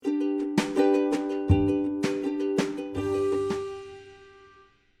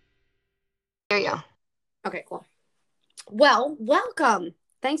you. Okay, cool. Well, welcome.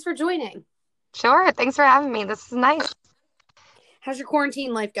 Thanks for joining. Sure. Thanks for having me. This is nice. How's your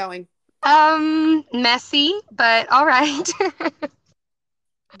quarantine life going? Messy, but all right.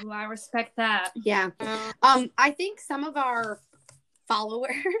 Ooh, I respect that. Yeah. I think some of our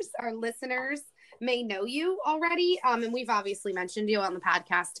followers, our listeners may know you already. And we've obviously mentioned you on the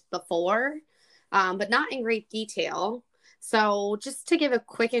podcast before, but not in great detail. So just to give a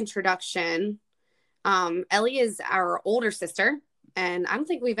quick introduction, Ellie is our older sister, and I don't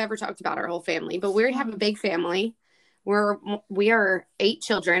think we've ever talked about our whole family, but we have a big family. We are 8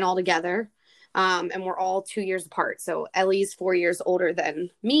 children altogether, and we're all 2 years apart. So Ellie's 4 years older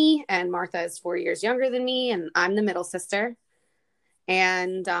than me, and Martha is 4 years younger than me, and I'm the middle sister.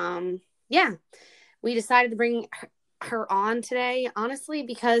 And yeah, we decided to bring her on today, honestly,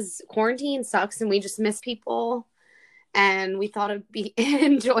 because quarantine sucks and we just miss people. And we thought it'd be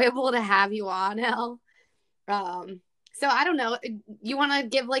enjoyable to have you on, Elle. So I don't know. You want to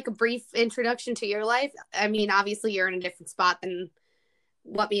give like a brief introduction to your life? I mean, obviously you're in a different spot than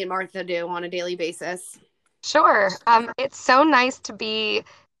what me and Martha do on a daily basis. Sure. It's so nice to be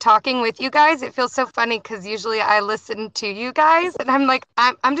talking with you guys. It feels so funny because usually I listen to you guys and I'm like,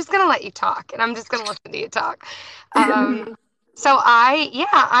 I'm just gonna let you talk and I'm just gonna listen to you talk. So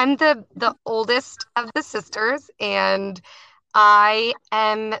I'm the oldest of the sisters, and I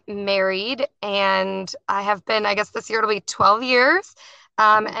am married, and I have been, I guess this year it'll be 12 years.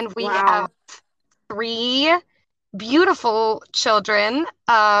 And we Wow. have 3 beautiful children,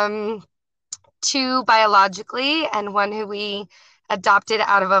 2 biologically and 1 who we adopted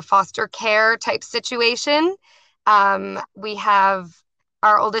out of a foster care type situation. We have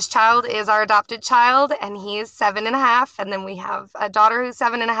our oldest child is our adopted child, and he is 7.5. And then we have a daughter who's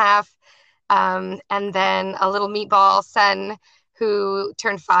 7.5. And then a little meatball son who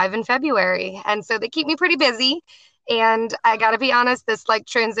turned 5 in February. And so they keep me pretty busy. And I got to be honest, this like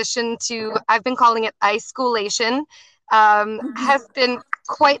transition to, I've been calling it iSchoolation, has been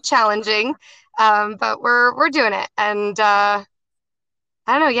quite challenging. But we're doing it. And I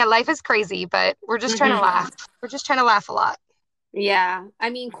don't know. Yeah, life is crazy, but we're just trying to laugh. We're just trying to laugh a lot. Yeah. I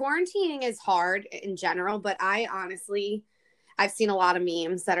mean, quarantining is hard in general, but I've seen a lot of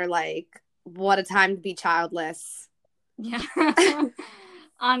memes that are like, what a time to be childless. Yeah.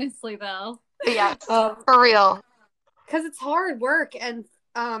 Honestly, though. Yeah, for real. Because it's hard work. And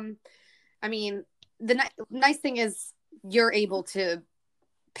I mean, the nice thing is you're able to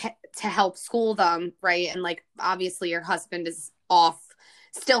help school them, right? And like, obviously your husband is off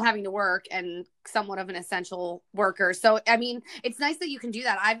still having to work and somewhat of an essential worker. So, I mean, it's nice that you can do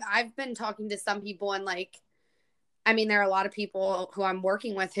that. I've been talking to some people, and like, I mean, there are a lot of people who I'm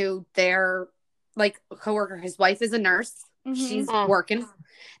working with who they're like a coworker. His wife is a nurse. She's working.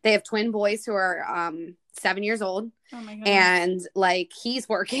 They have twin boys who are 7 years old. Oh my goodness. And like, he's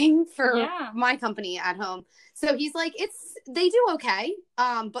working for my company at home. So he's like, they do okay.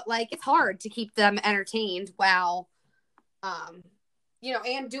 But like, it's hard to keep them entertained while,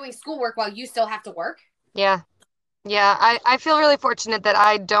 and doing schoolwork while you still have to work. Yeah. Yeah. I feel really fortunate that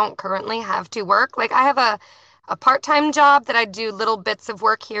I don't currently have to work. Like, I have a part-time job that I do little bits of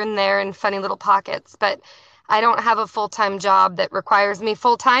work here and there in funny little pockets, but I don't have a full-time job that requires me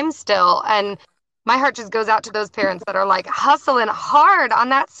full-time still. And my heart just goes out to those parents that are like hustling hard on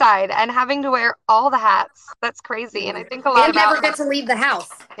that side and having to wear all the hats. That's crazy. And I think a lot and about never get to leave the house.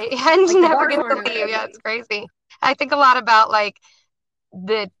 And like never get to leave. Yeah, it's crazy. I think a lot about like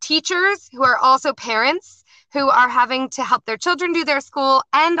the teachers who are also parents who are having to help their children do their school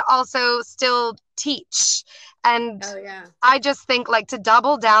and also still teach. And I just think like to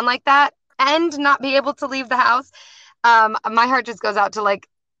double down like that and not be able to leave the house. My heart just goes out to like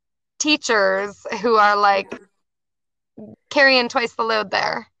teachers who are like carrying twice the load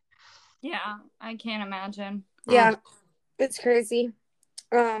there. Yeah, I can't imagine. Yeah, it's crazy.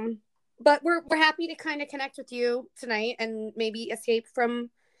 But we're happy to kind of connect with you tonight and maybe escape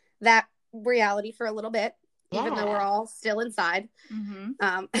from that reality for a little bit, even though we're all still inside.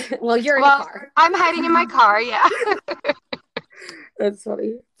 Well, you're in a car. I'm hiding in my car. Yeah. That's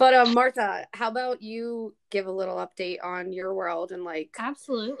funny. But Martha, how about you give a little update on your world and like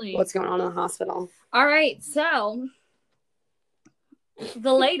absolutely what's going on in the hospital? All right, so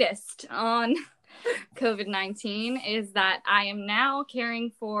the latest on COVID-19 is that I am now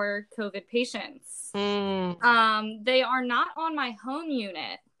caring for COVID patients. They are not on my home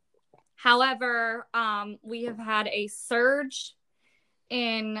unit. However, we have had a surge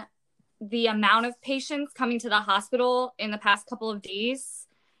in the amount of patients coming to the hospital in the past couple of days.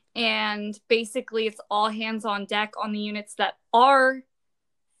 And basically, it's all hands on deck on the units that are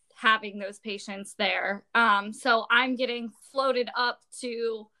having those patients there. So I'm getting floated up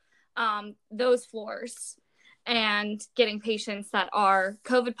to those floors and getting patients that are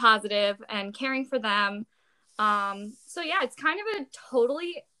COVID positive and caring for them. So yeah, it's kind of a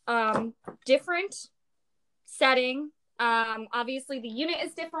totally different setting. Obviously the unit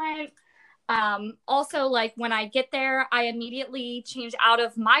is different. Also, like when I get there, I immediately change out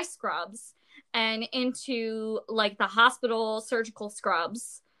of my scrubs and into like the hospital surgical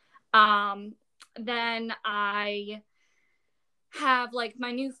scrubs. Then I have like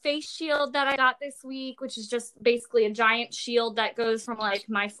my new face shield that I got this week, which is just basically a giant shield that goes from like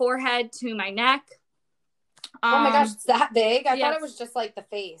my forehead to my neck. Oh my gosh, it's that big? I thought it was just like the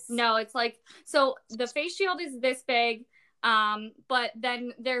face. No, it's like, so the face shield is this big. But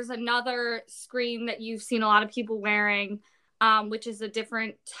then there's another screen that you've seen a lot of people wearing, which is a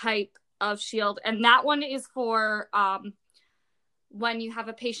different type of shield. And that one is for, when you have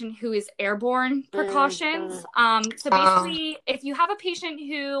a patient who is airborne precautions. So basically, if you have a patient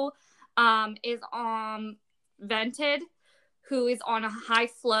who is vented, who is on a high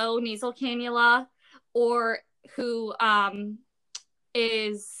flow nasal cannula, or who has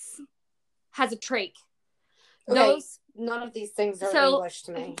a trach, those none of these things are English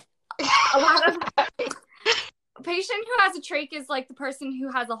to me. A lot of patient who has a trach is like the person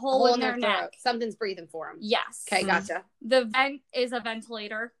who has a hole in their neck. Something's breathing for them. Yes. Okay, gotcha. The vent is a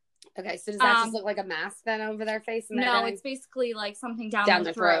ventilator. Okay, so does that just look like a mask then over their face? No, it's basically like something down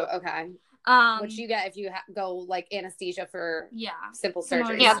the throat. Okay. Which you get if you go like anesthesia for simple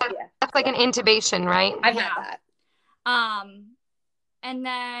surgery. Yeah, that's like an intubation, right? I've had that. And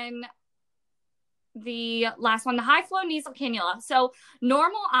then the last one, the high flow nasal cannula. So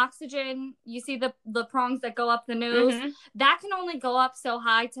normal oxygen, you see the prongs that go up the nose, that can only go up so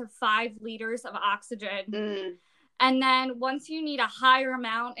high to 5 liters of oxygen. And then once you need a higher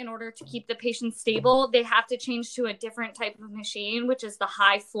amount in order to keep the patient stable, they have to change to a different type of machine, which is the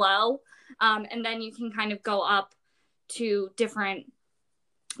high flow. And then you can kind of go up to different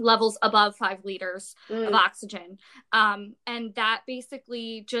levels above 5 liters of oxygen. And that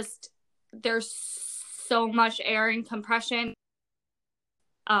basically just, there's so much air and compression,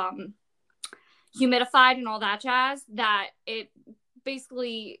 humidified and all that jazz, that it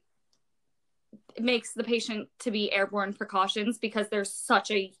basically makes the patient to be airborne precautions, because there's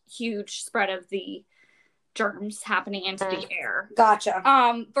such a huge spread of the germs happening into the air.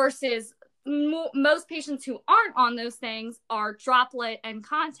 Gotcha. Versus most patients who aren't on those things are droplet and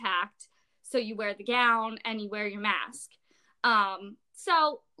contact. So you wear the gown and you wear your mask.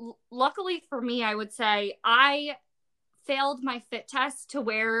 So luckily for me, I would say I failed my fit test to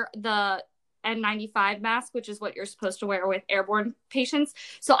wear the N95 mask, which is what you're supposed to wear with airborne patients.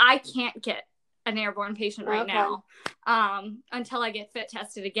 So I can't get an airborne patient right now until I get fit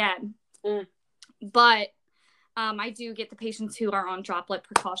tested again. But I do get the patients who are on droplet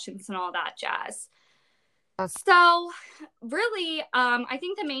precautions and all that jazz. So really, I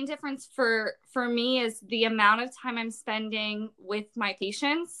think the main difference for me is the amount of time I'm spending with my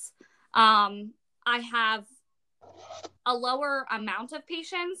patients. I have a lower amount of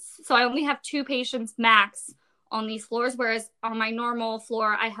patients. So I only have 2 patients max on these floors, whereas on my normal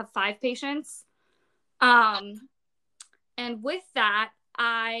floor, I have 5 patients. And with that,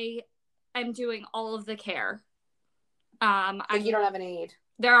 I am doing all of the care. But you don't have an aide.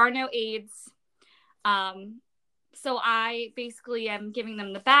 There are no aides. So I basically am giving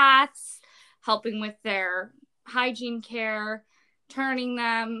them the baths, helping with their hygiene care, turning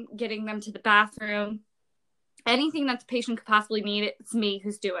them, getting them to the bathroom, anything that the patient could possibly need. It's me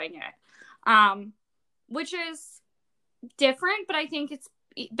who's doing it, which is different, but I think it's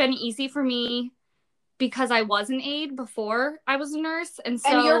been easy for me because I was an aide before I was a nurse. And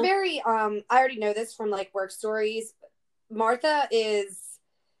you're very, I already know this from like work stories. Martha is,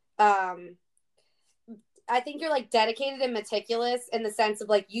 I think you're like dedicated and meticulous in the sense of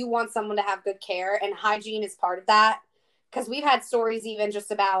like you want someone to have good care, and hygiene is part of that. Because we've had stories even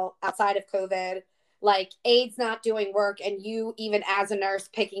just about outside of COVID, like aides not doing work and you even as a nurse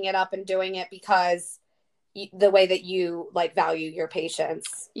picking it up and doing it because the way that you like value your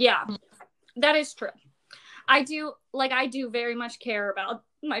patients. Yeah, that is true. I do very much care about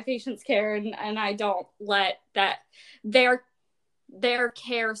my patients' care, and I don't let that their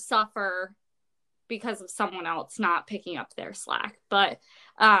care suffer because of someone else not picking up their slack. But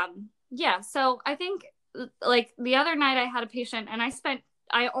yeah, so I think like the other night I had a patient, and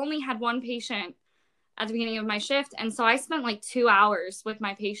I only had one patient at the beginning of my shift, and so I spent like 2 hours with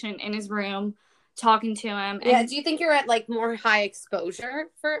my patient in his room talking to him. And do you think you're at like more high exposure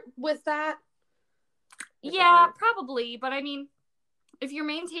with that? Yeah, probably. But I mean, if you're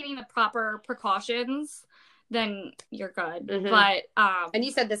maintaining the proper precautions, then you're good. Mhm. But and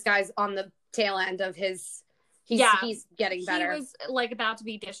you said this guy's on the tail end of his. He's getting better. He was like about to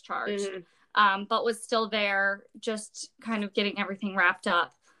be discharged, Mhm. but was still there, just kind of getting everything wrapped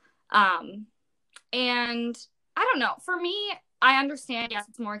up. And I don't know. For me, I understand, yes,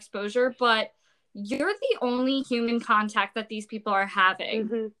 it's more exposure, but you're the only human contact that these people are having.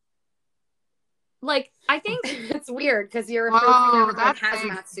 Mhm. Like, I think it's weird because you're Whoa, that's that's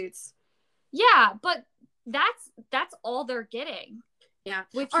hazmat suits. yeah, but that's all they're getting. Yeah,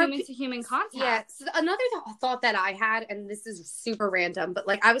 with human to human contact. Yeah. So another thought that I had, and this is super random, but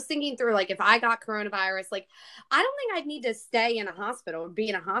like I was thinking through, like if I got coronavirus, like I don't think I'd need to stay in a hospital or be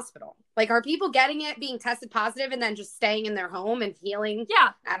in a hospital. Like, are people getting it, being tested positive, and then just staying in their home and healing?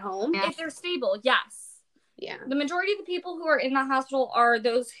 Yeah, at home. If they're stable, yes. Yeah. The majority of the people who are in the hospital are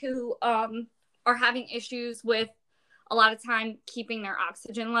those who are having issues with a lot of time keeping their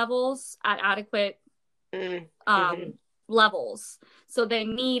oxygen levels at adequate levels. So they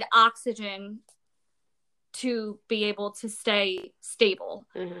need oxygen to be able to stay stable.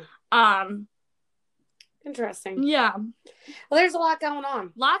 Interesting. Yeah. Well, there's a lot going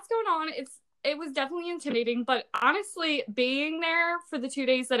on. Lots going on. It was definitely intimidating, but honestly, being there for the 2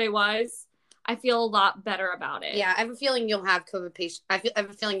 days that I feel a lot better about it. Yeah, I have a feeling you'll have COVID patient. I have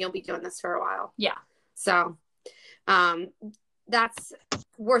a feeling you'll be doing this for a while. Yeah. So, that's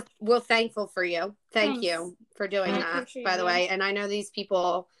we're thankful for you. Thank you for doing that, by the way. And I know these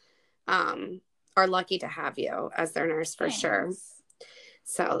people are lucky to have you as their nurse for sure.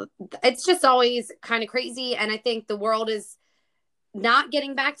 So it's just always kind of crazy. And I think the world is not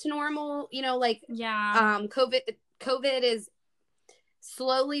getting back to normal, you know, like, COVID is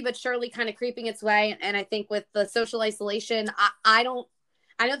slowly but surely kind of creeping its way. And I think with the social isolation, I know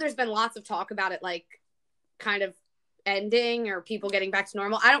there's been lots of talk about it, like kind of ending or people getting back to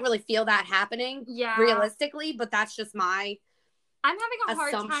normal. I don't really feel that happening realistically, but that's just I'm having a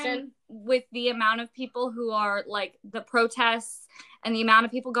hard time with the amount of people who are like the protests and the amount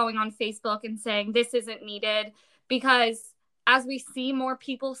of people going on Facebook and saying this isn't needed, because as we see more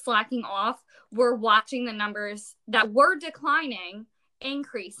people slacking off, we're watching the numbers that were declining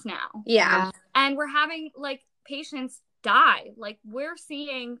increase now. Yeah. And we're having like patients die. Like we're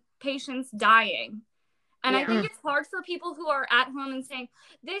seeing patients dying. And I think it's hard for people who are at home and saying,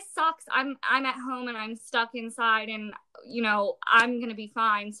 this sucks. I'm at home and I'm stuck inside and, you know, I'm going to be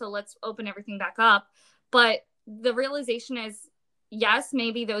fine. So let's open everything back up. But the realization is, yes,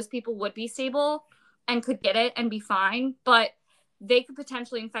 maybe those people would be stable and could get it and be fine, but they could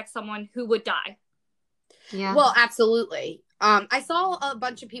potentially infect someone who would die. Yeah. Well, absolutely. I saw a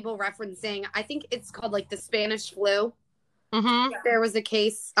bunch of people referencing, I think it's called like the Spanish flu. Mm-hmm. There was a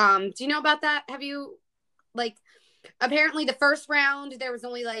case. Do you know about that? Have you, like, apparently the first round, there was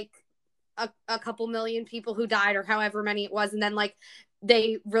only like a couple million people who died or however many it was. And then like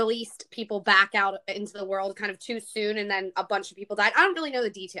they released people back out into the world kind of too soon. And then a bunch of people died. I don't really know the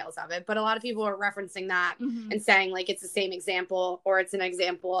details of it, but a lot of people are referencing that and saying like it's the same example or it's an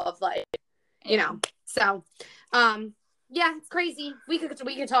example of like, you know, so yeah, it's crazy. We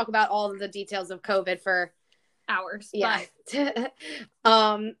could talk about all of the details of COVID for hours. Yeah.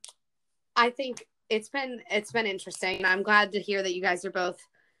 I think it's been interesting. I'm glad to hear that you guys are both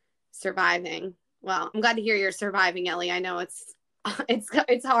surviving. Well, I'm glad to hear you're surviving, Ellie. I know it's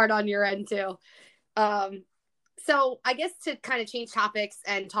hard on your end too. So I guess to kind of change topics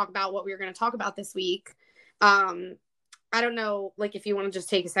and talk about what we were going to talk about this week. I don't know, like if you want to just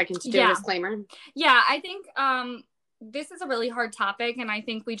take a second to do a disclaimer. Yeah, I think this is a really hard topic, and I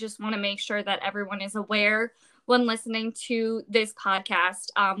think we just want to make sure that everyone is aware when listening to this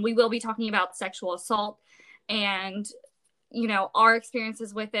podcast. We will be talking about sexual assault and, you know, our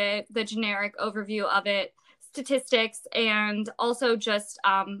experiences with it, the generic overview of it, statistics, and also just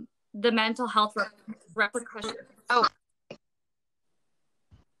the mental health repercussions. Oh.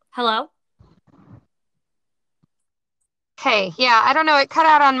 Hello? Hey, yeah, I don't know. It cut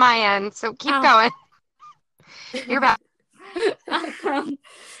out on my end, so keep going. You're back.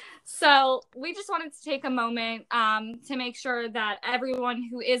 So we just wanted to take a moment to make sure that everyone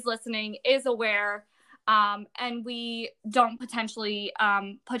who is listening is aware, and we don't potentially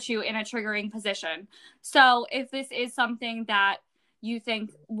put you in a triggering position. So if this is something that you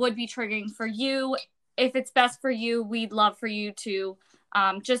think would be triggering for you, if it's best for you, we'd love for you to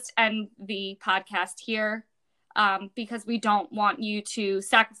just end the podcast here, because we don't want you to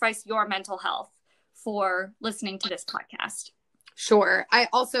sacrifice your mental health for listening to this podcast. Sure. I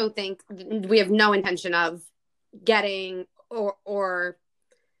also think we have no intention of getting or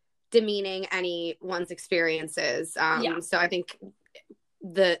demeaning anyone's experiences. So I think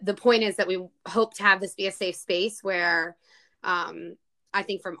the point is that we hope to have this be a safe space where I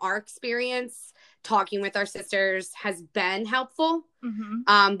think from our experience, talking with our sisters has been helpful.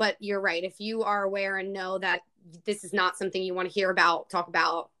 Mm-hmm. But you're right. If you are aware and know that this is not something you want to hear about, talk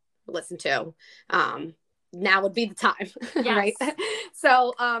about, listen to, now would be the time. Yes. Right.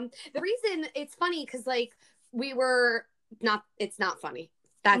 So the reason it's funny, because like it's not funny.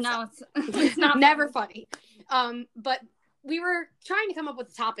 It's not never funny. But we were trying to come up with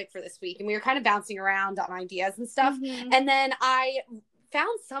a topic for this week, and we were kind of bouncing around on ideas and stuff. Mm-hmm. And then I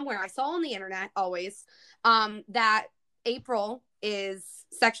found somewhere, I saw on the internet always, that April is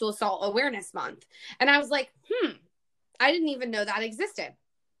Sexual Assault Awareness Month. And I was like, I didn't even know that existed,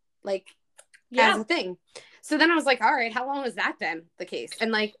 like, as a thing. So then I was like, all right, how long has that been the case?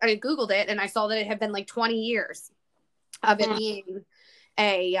 And like, I Googled it, and I saw that it had been like 20 years of it being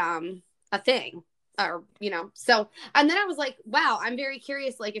a thing. Or, so, and then I was like, wow, I'm very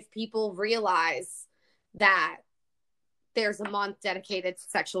curious, like, if people realize that there's a month dedicated to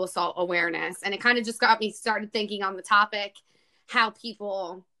sexual assault awareness. And it kind of just got me started thinking on the topic, how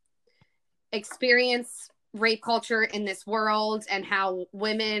people experience rape culture in this world, and how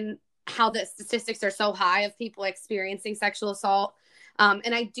the statistics are so high of people experiencing sexual assault.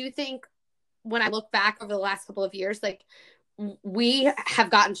 And I do think when I look back over the last couple of years, like, we have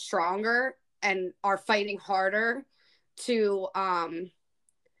gotten stronger and are fighting harder to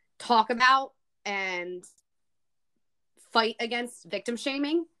talk about and fight against victim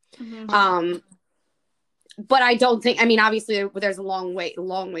shaming. Mm-hmm. But I don't think, I mean, obviously there's a long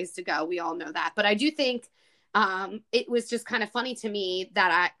ways to go. We all know that. But I do think it was just kind of funny to me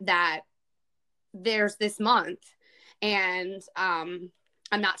that there's this month, and I'm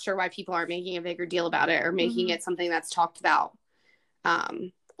not sure why people aren't making a bigger deal about it, or making it something that's talked about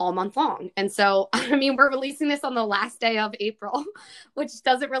all month long. And so, I mean, we're releasing this on the last day of April, which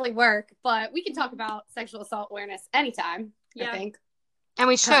doesn't really work, but we can talk about sexual assault awareness anytime, I think. And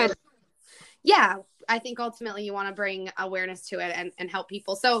we should. Yeah. I think ultimately you want to bring awareness to it and help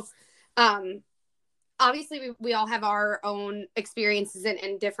people. So, obviously we all have our own experiences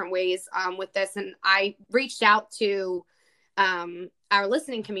in different ways with this. And I reached out to our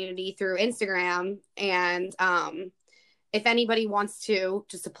listening community through Instagram, and if anybody wants to,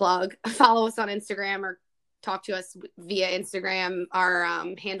 just a plug, follow us on Instagram or talk to us via Instagram. Our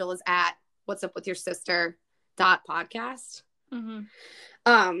handle is at What's Up With Your Sister .podcast.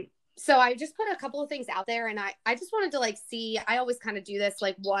 Mm-hmm. So I just put a couple of things out there, and I just wanted to like see, I always kind of do this,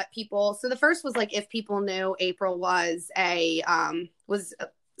 like what people, so the first was like, if people knew April was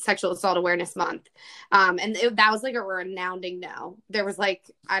Sexual Assault Awareness Month. And that was like a resounding no. There was like,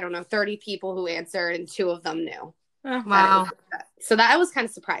 I don't know, 30 people who answered, and 2 of them knew. Wow. So that was kind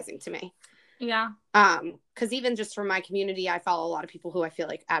of surprising to me. Yeah. Because even just from my community, I follow a lot of people who I feel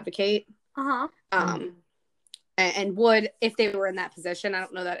like advocate. And would, if they were in that position. I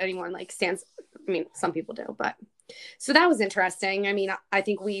don't know that anyone like stands, I mean, some people do, but so that was interesting. I mean, I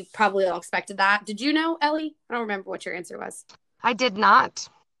think we probably all expected that. Did you know, Ellie? I don't remember what your answer was. I did not.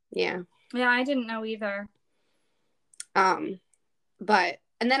 Yeah. Yeah, I didn't know either. But,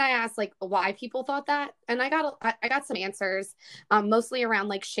 and then I asked like why people thought that, and I got some answers, mostly around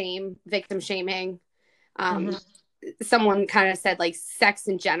like shame, victim shaming. Someone kind of said like sex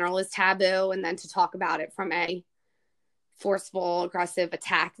in general is taboo, and then to talk about it from a forceful, aggressive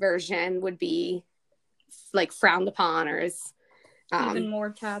attack version would be like frowned upon, or is even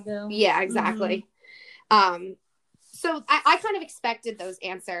more taboo. Yeah, exactly. So I kind of expected those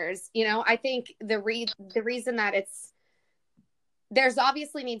answers. I think the reason that there's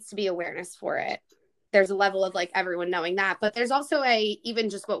obviously needs to be awareness for it. There's a level of like everyone knowing that, but there's also even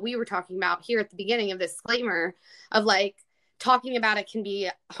just what we were talking about here at the beginning of this disclaimer of like talking about it can be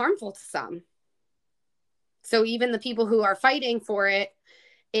harmful to some. So even the people who are fighting for it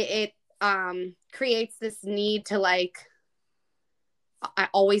creates this need to like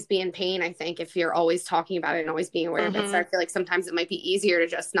always be in pain. I think if you're always talking about it and always being aware of it. So I feel like sometimes it might be easier to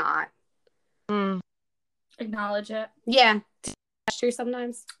just not acknowledge it. Yeah. That's true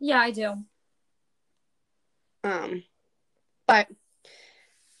sometimes. Yeah, I do. But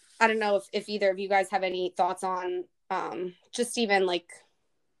I don't know if either of you guys have any thoughts on just even like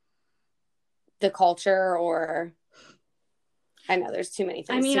the culture, or I know there's too many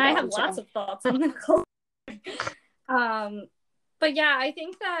things. I mean, I have lots of thoughts on the culture. But yeah, I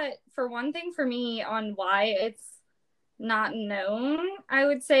think that for one thing, for me, on why it's not known, I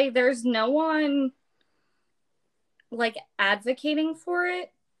would say there's no one like advocating for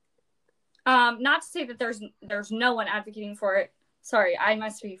it. Not to say that there's no one advocating for it. Sorry, I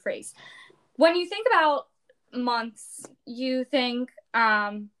must rephrase. When you think about months, you think,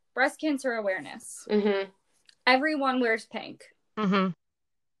 breast cancer awareness. Mm-hmm. Everyone wears pink. Mm-hmm.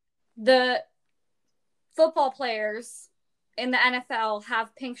 The football players in the NFL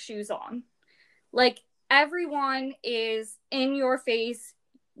have pink shoes on. Like, everyone is in your face.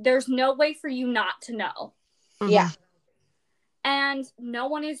 There's no way for you not to know. Mm-hmm. Yeah. And no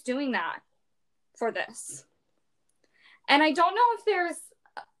one is doing that for this. And I don't know if there's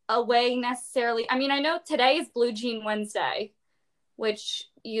a way necessarily. I mean, I know today is Blue Jean Wednesday, which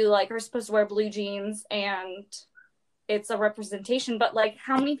you like are supposed to wear blue jeans and it's a representation, but like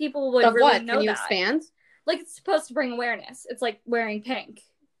how many people would Of really what? know Can you that? expand? Like, it's supposed to bring awareness. It's like wearing pink.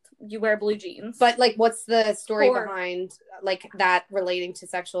 You wear blue jeans. But like, what's the story For- behind like that relating to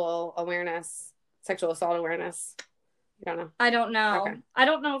sexual awareness, sexual assault awareness? I don't know. I don't know. Okay. I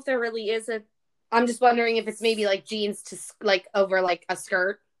don't know if there really is a. I'm just wondering if it's maybe like jeans to like over like a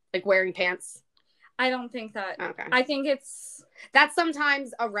skirt, like wearing pants. I don't think that. Okay. I think it's. That's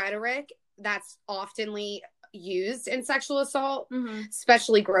sometimes a rhetoric that's oftenly used in sexual assault, Mm-hmm.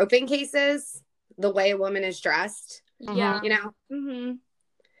 especially groping cases, the way a woman is dressed, Yeah. you know? Mm-hmm.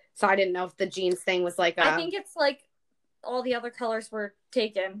 So I didn't know if the jeans thing was like I think it's like all the other colors were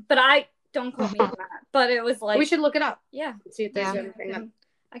taken, but I don't quote me on that. But it was like we should look it up. Yeah. See if there's Yeah. anything that...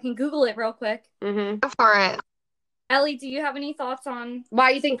 I can Google it real quick. Mm-hmm. Go for it. Ellie, do you have any thoughts on?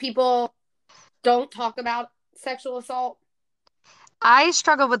 Why you think people don't talk about sexual assault? I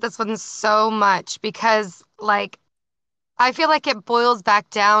struggle with this one so much because, like, I feel like it boils back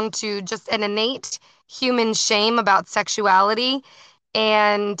down to just an innate human shame about sexuality.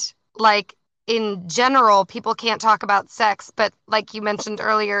 And, like, in general, people can't talk about sex, but like you mentioned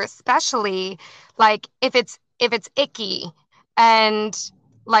earlier, especially like if it's icky and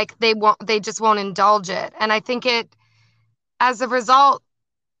like they just won't indulge it. And I think it, as a result,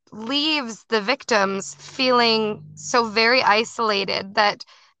 leaves the victims feeling so very isolated that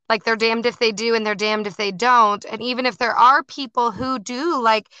like they're damned if they do and they're damned if they don't. And even if there are people who do,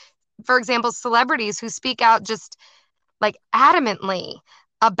 like, for example, celebrities who speak out just like adamantly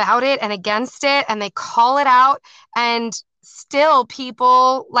about it and against it, and they call it out, and still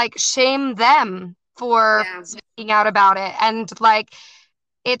people like shame them for speaking out about it. And like,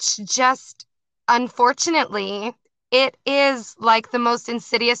 it's just, unfortunately, it is like the most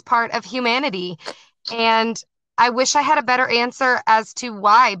insidious part of humanity. And I wish I had a better answer as to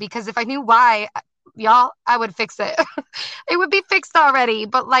why, because if I knew why, y'all, I would fix it. It would be fixed already.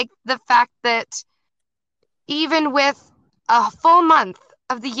 But like the fact that even with a full month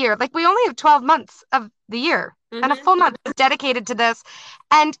of the year, like we only have 12 months of the year, and a full month is dedicated to this.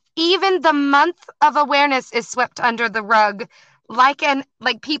 And even the month of awareness is swept under the rug, like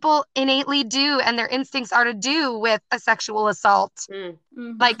people innately do, and their instincts are to do with a sexual assault.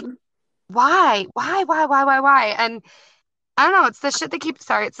 Mm-hmm. Like, why? And I don't know. It's the shit that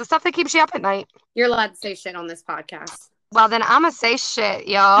it's the stuff that keeps you up at night. You're allowed to say shit on this podcast. Well, then I'ma say shit,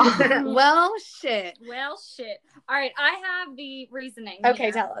 y'all. Well, shit. All right, I have the reasoning. Okay,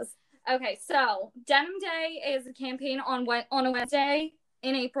 here. tell us. Okay, so Denim Day is a campaign on a Wednesday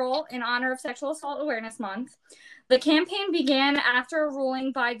in April in honor of Sexual Assault Awareness Month. The campaign began after a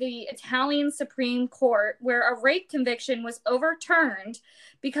ruling by the Italian Supreme Court where a rape conviction was overturned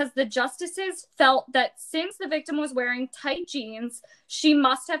because the justices felt that since the victim was wearing tight jeans, she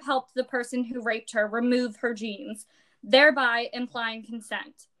must have helped the person who raped her remove her jeans, thereby implying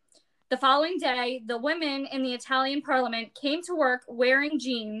consent. The following day, the women in the Italian parliament came to work wearing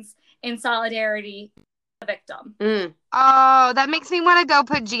jeans in solidarity with the victim. Oh, that makes me want to go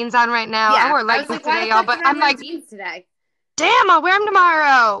put jeans on right now. Yeah, I wore leggings today, y'all, but I'm like, jeans today. Damn, I'll wear them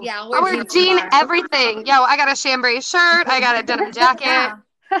tomorrow. Yeah, I'll wear jean everything. Yo, I got a chambray shirt. I got a denim jacket.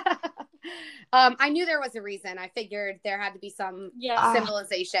 I knew there was a reason. I figured there had to be some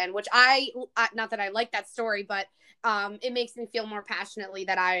symbolization, which I not that I like that story, but it makes me feel more passionately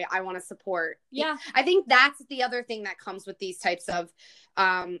that I want to support. Yeah. I think that's the other thing that comes with these types of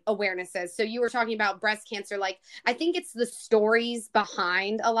awarenesses. So you were talking about breast cancer. Like, I think it's the stories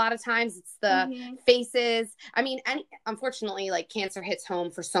behind a lot of times. It's the faces. I mean, unfortunately, like, cancer hits home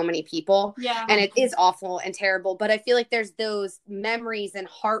for so many people. Yeah. And it is awful and terrible. But I feel like there's those memories and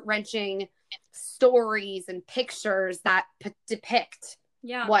heart-wrenching stories and pictures that depict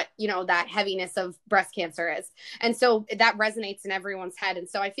what, that heaviness of breast cancer is. And so that resonates in everyone's head. And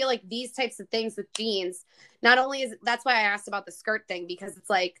so I feel like these types of things with jeans, not only that's why I asked about the skirt thing, because it's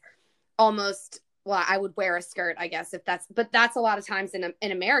like almost, well, I would wear a skirt, I guess, but that's a lot of times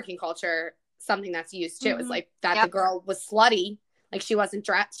in American culture, something that's used too. Is like that the girl was slutty, like she wasn't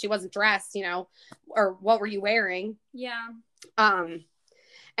dressed, or what were you wearing? Yeah.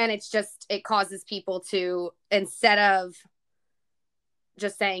 And it's just, it causes people to, instead of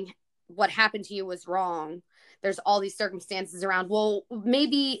just saying what happened to you was wrong. There's all these circumstances around, well,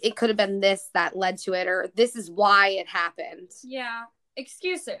 maybe it could have been this that led to it, or this is why it happened. Yeah.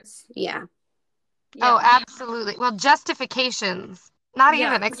 Excuses. Yeah. Oh, absolutely. Well, justifications, not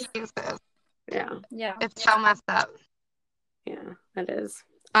even excuses. Yeah. Yeah. It's so messed up. Yeah, it is.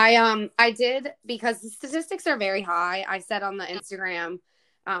 I did, because the statistics are very high. I said on the Instagram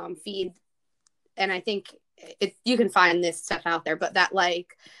feed, and I think you can find this stuff out there, but that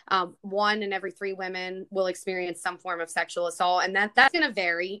like 1 in every 3 women will experience some form of sexual assault, and that's going to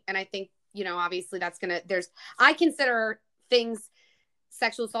vary. And I think, you know, obviously that's going to, I consider things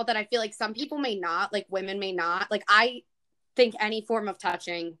sexual assault that I feel like some people may not, like women may not. Like, I think any form of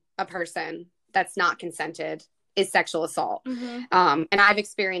touching a person that's not consented is sexual assault. Mm-hmm. And I've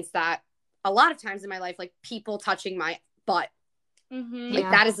experienced that a lot of times in my life, like people touching my butt. Mm-hmm.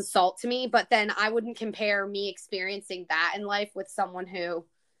 Like that is assault to me. But then I wouldn't compare me experiencing that in life with someone who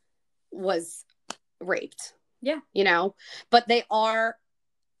was raped. Yeah. You know, but they are,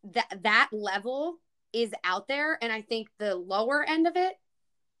 that level is out there. And I think the lower end of it,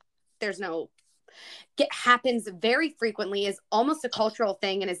 happens very frequently, is almost a cultural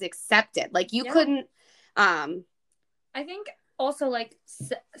thing and is accepted. Like you couldn't, I think also like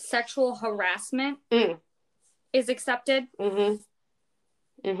sexual harassment is accepted. Mm-hmm.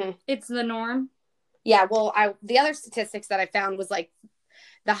 Mm-hmm. It's the norm. Yeah. Well, the other statistics that I found was like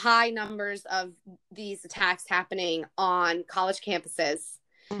the high numbers of these attacks happening on college campuses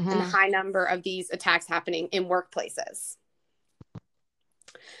and the high number of these attacks happening in workplaces.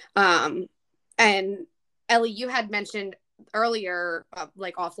 And Ellie, you had mentioned earlier,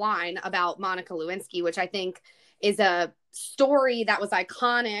 like offline, about Monica Lewinsky, which I think is a story that was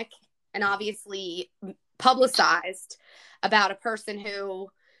iconic and obviously publicized, about a person who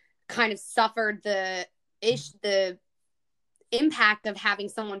kind of suffered the impact of having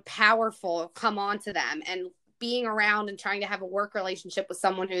someone powerful come onto them and being around and trying to have a work relationship with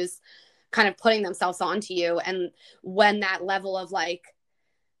someone who's kind of putting themselves onto you. And when that level of like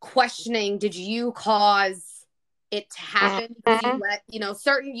questioning, did you cause it to happen?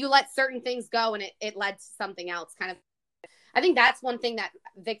 You let certain things go and it led to something else, kind of. I think that's one thing that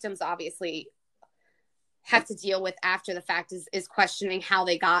victims obviously have to deal with after the fact, is questioning how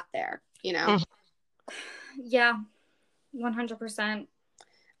they got there, you know? Yeah, 100%.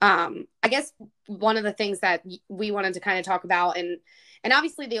 I guess one of the things that we wanted to kind of talk about, and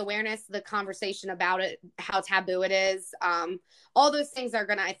obviously the awareness, the conversation about it, how taboo it is, all those things are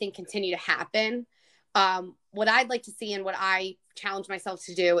going to, I think, continue to happen. What I'd like to see and what I challenge myself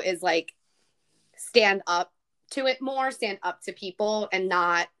to do is like stand up to it more, stand up to people, and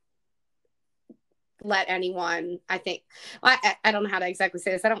not let anyone, I think, I don't know how to exactly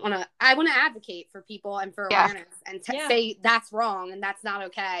say this. I want to advocate for people and for awareness and say that's wrong and that's not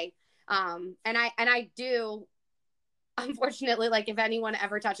okay. And I do, unfortunately, like if anyone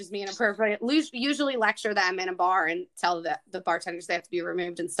ever touches me inappropriate, usually lecture them in a bar and tell the bartenders they have to be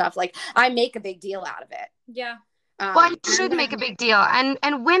removed and stuff. Like I make a big deal out of it. Yeah. Well, you should make a big deal, and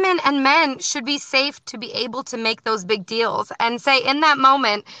women and men should be safe to be able to make those big deals and say in that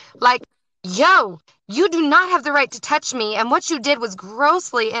moment, like, yo, you do not have the right to touch me, and what you did was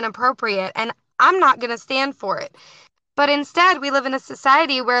grossly inappropriate, and I'm not going to stand for it. But instead, we live in a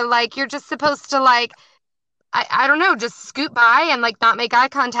society where, like, you're just supposed to, like, I don't know, just scoot by and, like, not make eye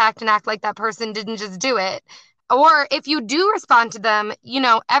contact and act like that person didn't just do it. Or if you do respond to them, you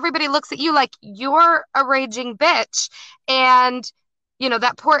know, everybody looks at you like you're a raging bitch. And, you know,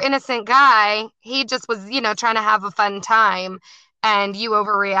 that poor innocent guy, he just was, you know, trying to have a fun time. And you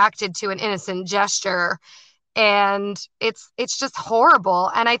overreacted to an innocent gesture. And it's just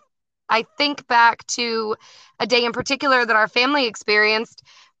horrible. And I think back to a day in particular that our family experienced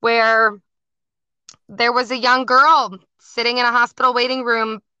where there was a young girl sitting in a hospital waiting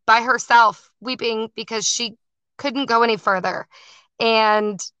room by herself, weeping because she couldn't go any further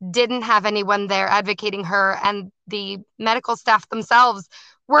and didn't have anyone there advocating her, and the medical staff themselves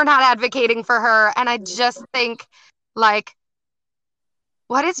were not advocating for her. And I just think, like,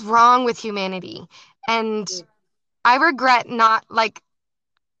 what is wrong with humanity? And I regret not, like,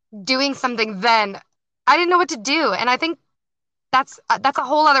 doing something then. I didn't know what to do. And I think that's a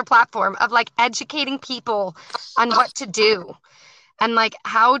whole other platform of, like, educating people on what to do. And like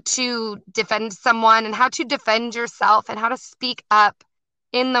how to defend someone and how to defend yourself and how to speak up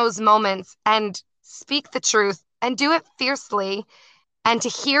in those moments and speak the truth and do it fiercely and to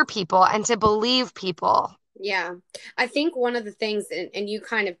hear people and to believe people. Yeah. I think one of the things, and you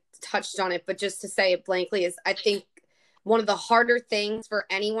kind of touched on it, but just to say it blankly, is I think one of the harder things for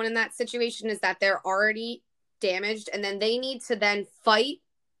anyone in that situation is that they're already damaged, and then they need to then fight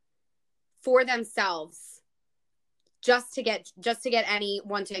for themselves just to get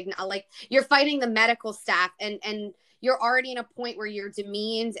anyone to acknowledge, like, you're fighting the medical staff, and you're already in a point where you're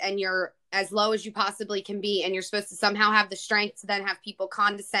demeaned and you're as low as you possibly can be, and you're supposed to somehow have the strength to then have people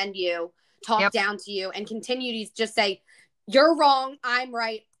condescend you, talk down to you, and continue to just say, you're wrong, I'm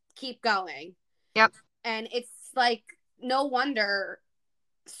right, keep going. Yep. And it's like, no wonder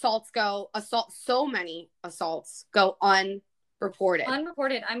so many assaults go unreported.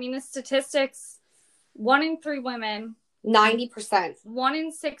 I mean, the statistics, 1 in 3 women, 90%, 1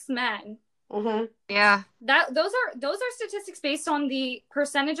 in 6 men. Mm-hmm. Yeah. Those are statistics based on the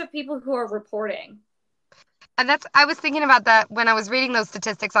percentage of people who are reporting. And I was thinking about that when I was reading those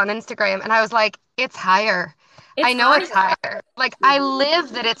statistics on Instagram, and I was like, it's higher. I know it's higher. Like, I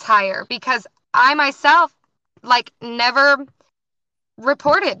live that it's higher because I myself, like, never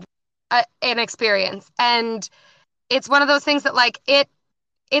reported an experience. And it's one of those things that, like,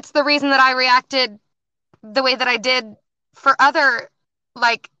 it's the reason that I reacted the way that I did for other,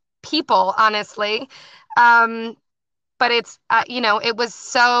 like, people, honestly. But it's, it was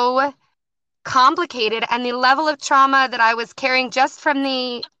so complicated, and the level of trauma that I was carrying just from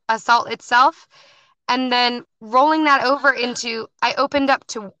the assault itself, and then rolling that over into, I opened up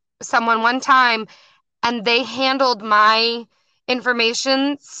to someone one time and they handled my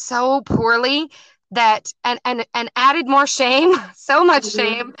information so poorly that, and added more shame, so much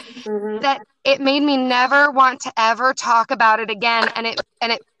shame, that it made me never want to ever talk about it again. And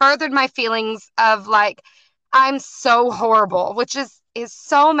it furthered my feelings of, like, I'm so horrible, which is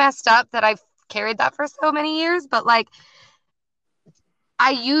so messed up that I've carried that for so many years. But, like, I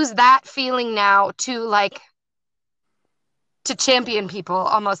use that feeling now to champion people,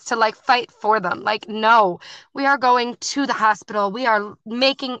 almost, to, like, fight for them. Like, no, we are going to the hospital. We are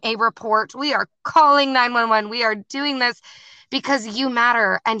making a report. We are calling 911. We are doing this because you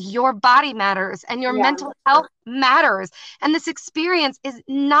matter, and your body matters, and your mental health matters. And this experience is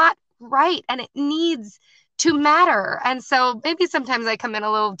not right, and it needs to matter. And so maybe sometimes I come in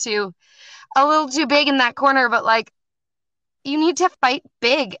a little too big in that corner, but, like, you need to fight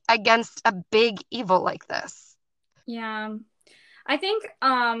big against a big evil like this. Yeah. I think,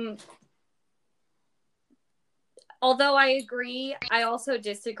 although I agree, I also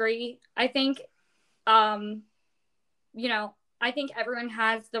disagree. I think, I think everyone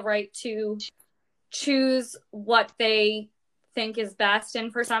has the right to choose what they think is best.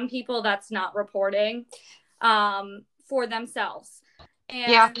 And for some people, that's not reporting for themselves.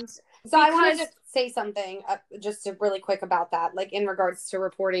 And so I wanted to say something just really quick about that, like, in regards to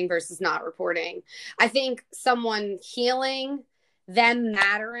reporting versus not reporting. I think someone healing, them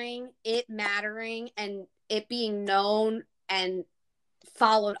mattering, and it being known and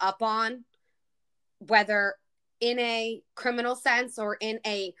followed up on, whether in a criminal sense or in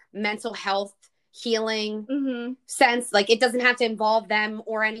a mental health healing sense, like, it doesn't have to involve them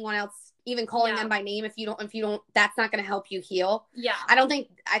or anyone else even calling them by name. If you don't, that's not going to help you heal.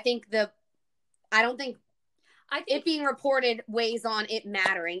 I think it being reported weighs on it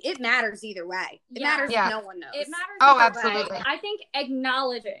mattering. It matters either way. It matters if no one knows. It matters. Oh, absolutely. I think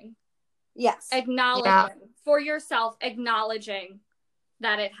acknowledging. Yes. Acknowledging for yourself, acknowledging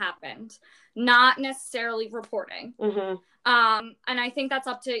that it happened, not necessarily reporting. And I think that's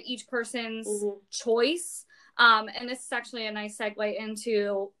up to each person's choice. And this is actually a nice segue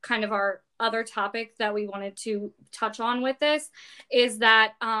into kind of our other topic that we wanted to touch on with this, is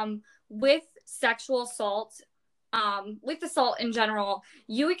that with sexual assault, with assault in general,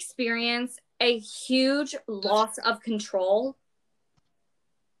 you experience a huge loss of control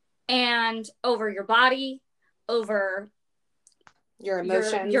and over your body, over your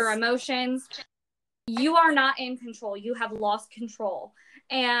emotions. Your emotions. You are not in control. You have lost control.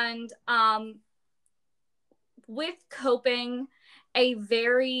 And with coping, a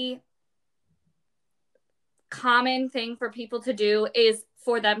very common thing for people to do is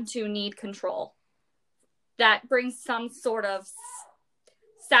for them to need control. That brings some sort of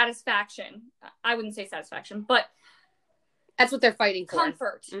satisfaction. I wouldn't say satisfaction, but that's what they're fighting for.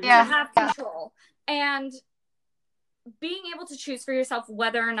 Comfort. To have control. And being able to choose for yourself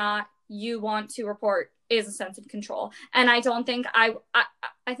whether or not you want to report is a sense of control. And I don't think I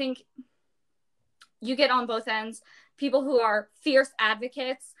think you get on both ends. People who are fierce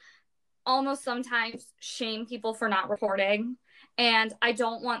advocates almost sometimes shame people for not reporting. And I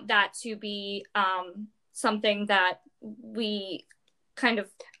don't want that to be something that we kind of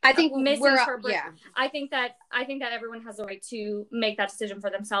misinterpret. I think that everyone has the right to make that decision for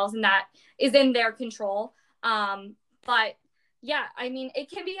themselves, and that is in their control. But Yeah, I mean, it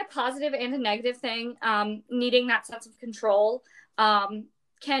can be a positive and a negative thing. Needing that sense of control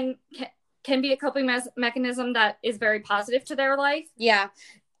can be a coping mechanism that is very positive to their life. Yeah.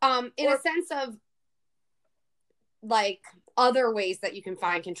 In a sense of like other ways that you can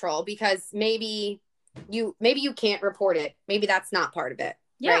find control, because maybe you can't report it. Maybe that's not part of it.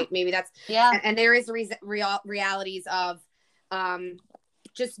 Yeah. Right. Maybe that's, and there is realities of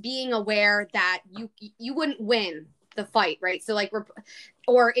just being aware that you wouldn't win the fight, right? So like,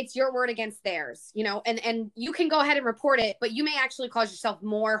 or it's your word against theirs, you know, and you can go ahead and report it, but you may actually cause yourself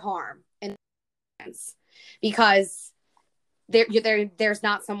more harm because there's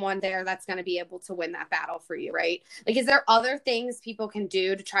not someone there that's going to be able to win that battle for you, right? Like, is there other things people can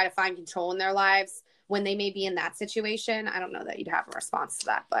do to try to find control in their lives when they may be in that situation? I don't know that you'd have a response to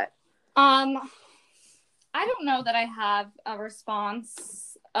that, but I don't know that I have a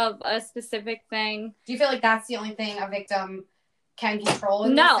response of a specific thing. Do you feel like that's the only thing a victim can control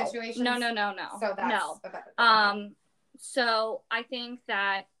in those situations? No. So that's So I think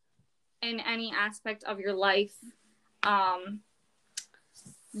that in any aspect of your life,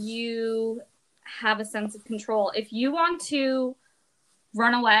 you have a sense of control. If you want to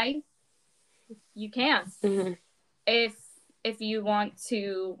run away, you can. Mm-hmm. If you want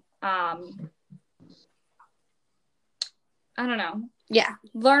to, I don't know. Yeah.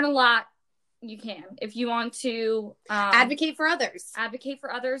 Learn a lot, you can. If you want to advocate for others,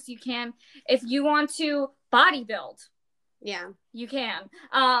 you can. If you want to bodybuild, you can.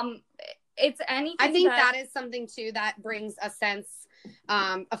 It's anything. I think that is something too that brings a sense,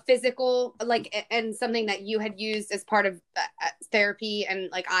 a physical, like, and something that you had used as part of therapy, and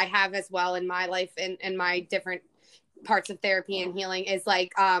like I have as well in my life and my different parts of therapy and healing, is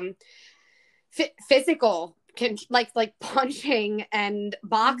like physical, like punching and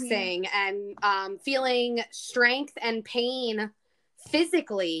boxing, mm-hmm. and feeling strength and pain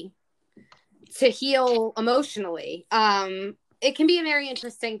physically to heal emotionally. It can be a very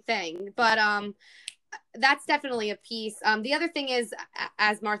interesting thing, but that's definitely a piece. The other thing is,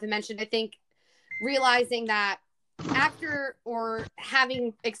 as Martha mentioned, I think realizing that after or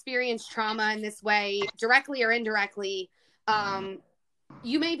having experienced trauma in this way, directly or indirectly,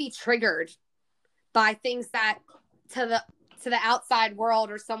 you may be triggered by things that to the outside world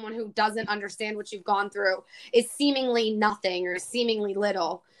or someone who doesn't understand what you've gone through is seemingly nothing or seemingly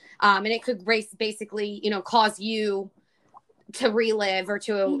little. And it could basically, you know, cause you to relive or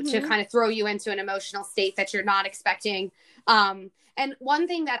to kind of throw you into an emotional state that you're not expecting. And one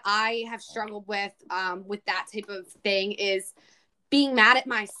thing that I have struggled with that type of thing is being mad at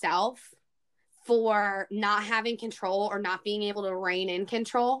myself for not having control or not being able to rein in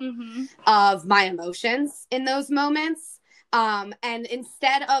control of my emotions in those moments. And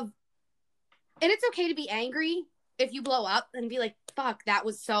instead of, and it's okay to be angry if you blow up and be like, fuck, that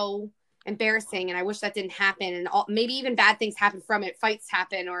was so embarrassing and I wish that didn't happen, and maybe even bad things happen from it, fights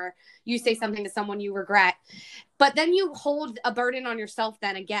happen, or you say something to someone you regret, but then you hold a burden on yourself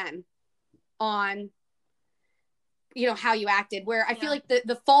then again on, you know, how you acted, where I feel like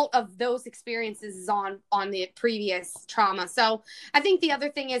the fault of those experiences is on the previous trauma. So I think the other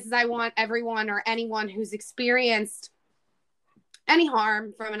thing is I want everyone or anyone who's experienced any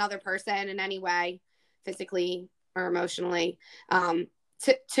harm from another person in any way, physically or emotionally,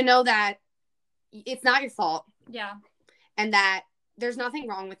 to know that it's not your fault. Yeah. And that there's nothing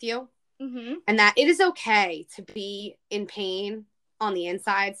wrong with you. Mm-hmm. And that it is okay to be in pain on the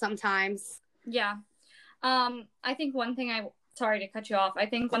inside sometimes. Yeah. I think one thing sorry to cut you off. I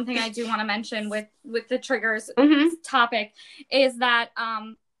think one thing I do want to mention with the triggers topic is that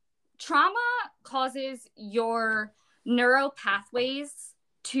trauma causes your neural pathways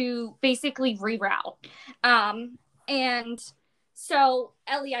to basically reroute. And so,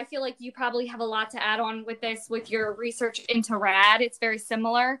 Ellie, I feel like you probably have a lot to add on with this, with your research into RAD. It's very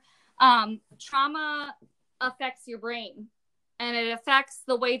similar. Trauma affects your brain, and it affects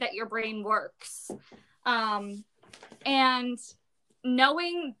the way that your brain works. And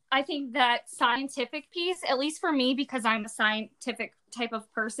knowing, I think that scientific piece, at least for me, because I'm a scientific type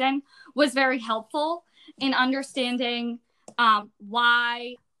of person, was very helpful in understanding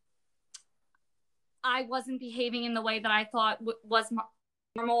why I wasn't behaving in the way that I thought was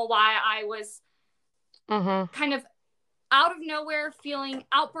normal, why I was kind of out of nowhere feeling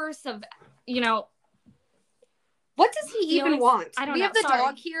outbursts of, you know. What does he even want? I don't know. We have the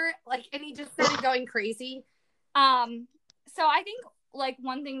dog here, like, and he just started going crazy. So I think, like,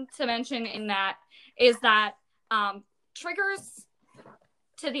 one thing to mention in that is that triggers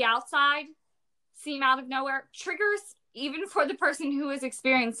to the outside seem out of nowhere. Triggers, even for the person who is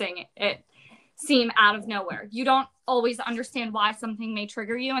experiencing it, seem out of nowhere. You don't always understand why something may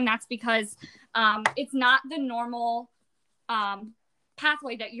trigger you. And that's because it's not the normal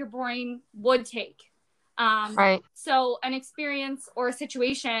pathway that your brain would take. Right. So an experience or a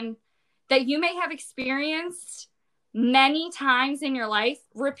situation that you may have experienced many times in your life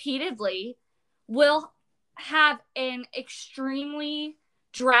repeatedly will have an extremely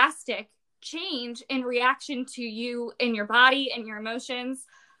drastic change in reaction to you in your body and your emotions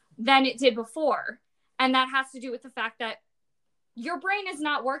than it did before. And that has to do with the fact that your brain is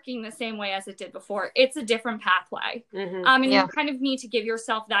not working the same way as it did before. It's a different pathway. And you kind of need to give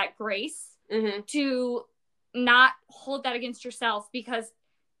yourself that grace to not hold that against yourself, because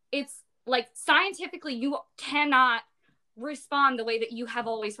it's like scientifically you cannot respond the way that you have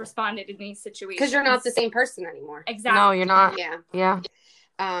always responded in these situations. Because you're not the same person anymore. Exactly. No, you're not. Yeah.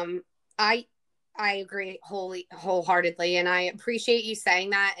 I agree wholeheartedly. And I appreciate you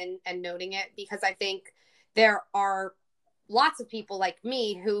saying that and noting it, because I think there are lots of people like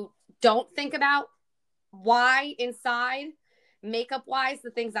me who don't think about why inside, makeup wise, the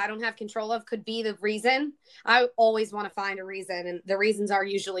things I don't have control of could be the reason. I always want to find a reason, and the reasons are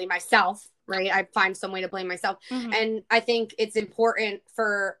usually myself, right? I find some way to blame myself. And I think it's important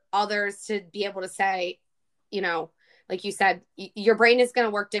for others to be able to say, you know, like you said, your brain is going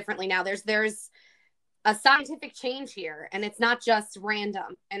to work differently now. There's a scientific change here, and it's not just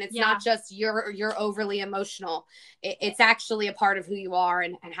random, and it's not just you're overly emotional. It's actually a part of who you are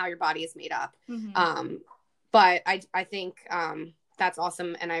and how your body is made up. But I think that's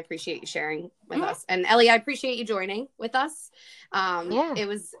awesome, and I appreciate you sharing with us. And Ellie, I appreciate you joining with us. It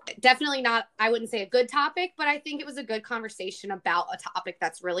was definitely not, I wouldn't say a good topic, but I think it was a good conversation about a topic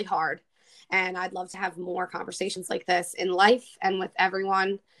that's really hard. And I'd love to have more conversations like this in life and with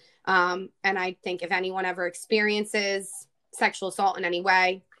everyone. And I think if anyone ever experiences sexual assault in any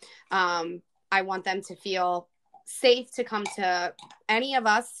way, I want them to feel safe to come to any of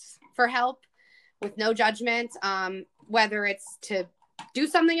us for help with no judgment, whether it's to do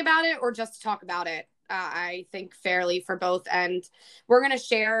something about it or just to talk about it. I think fairly for both. And we're going to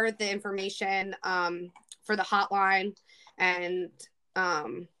share the information for the hotline. And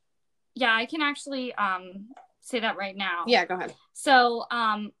I can actually say that right now. Yeah, go ahead. So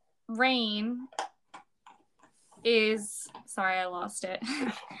RAINN is, sorry, I lost it.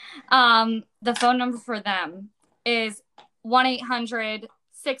 The phone number for them is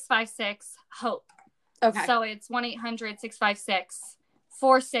 1-800-656-HOPE. Okay. So it's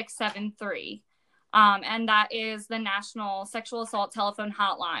 1-800-656-4673. And that is the National Sexual Assault Telephone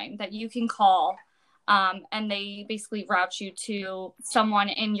Hotline that you can call. And they basically route you to someone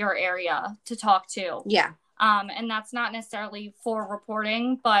in your area to talk to. Yeah. And that's not necessarily for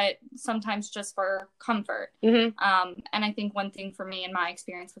reporting, but sometimes just for comfort. And I think one thing for me in my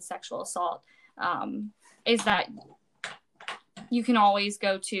experience with sexual assault is that you can always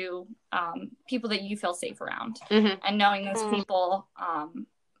go to people that you feel safe around. And knowing those people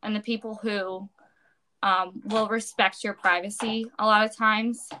and the people who will respect your privacy a lot of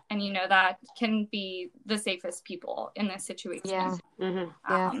times, and you know that can be the safest people in this situation.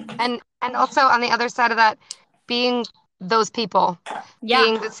 And also on the other side of that, being those people,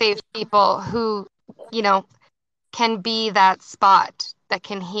 being the safe people who, you know, can be that spot that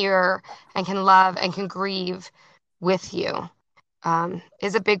can hear and can love and can grieve with you,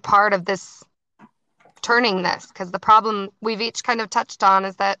 is a big part of this, turning this, because the problem we've each kind of touched on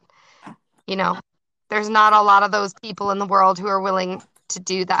is that, you know, there's not a lot of those people in the world who are willing to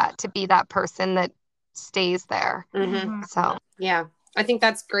do that, to be that person that stays there. So, yeah, I think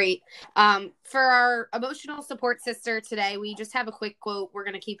that's great. For our emotional support sister today, we just have a quick quote. We're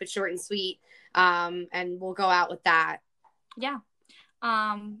going to keep it short and sweet. And we'll go out with that. Yeah.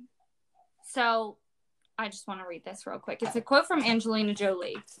 So I just want to read this real quick. It's a quote from Angelina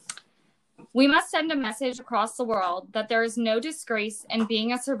Jolie. "We must send a message across the world that there is no disgrace in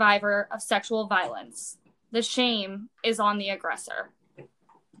being a survivor of sexual violence. The shame is on the aggressor."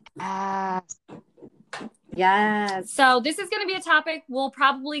 Yes. So this is going to be a topic we'll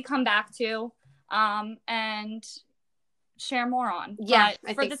probably come back to and share more on. Yeah,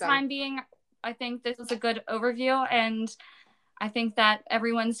 but for the time being, I think this was a good overview, and I think that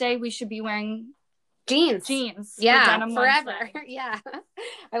every Wednesday we should be wearing jeans. Yeah, forever. Yeah,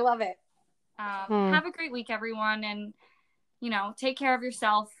 I love it. Have a great week, everyone, and, you know, take care of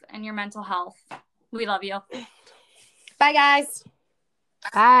yourself and your mental health. We love you. Bye, guys.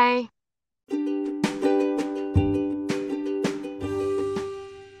 Bye.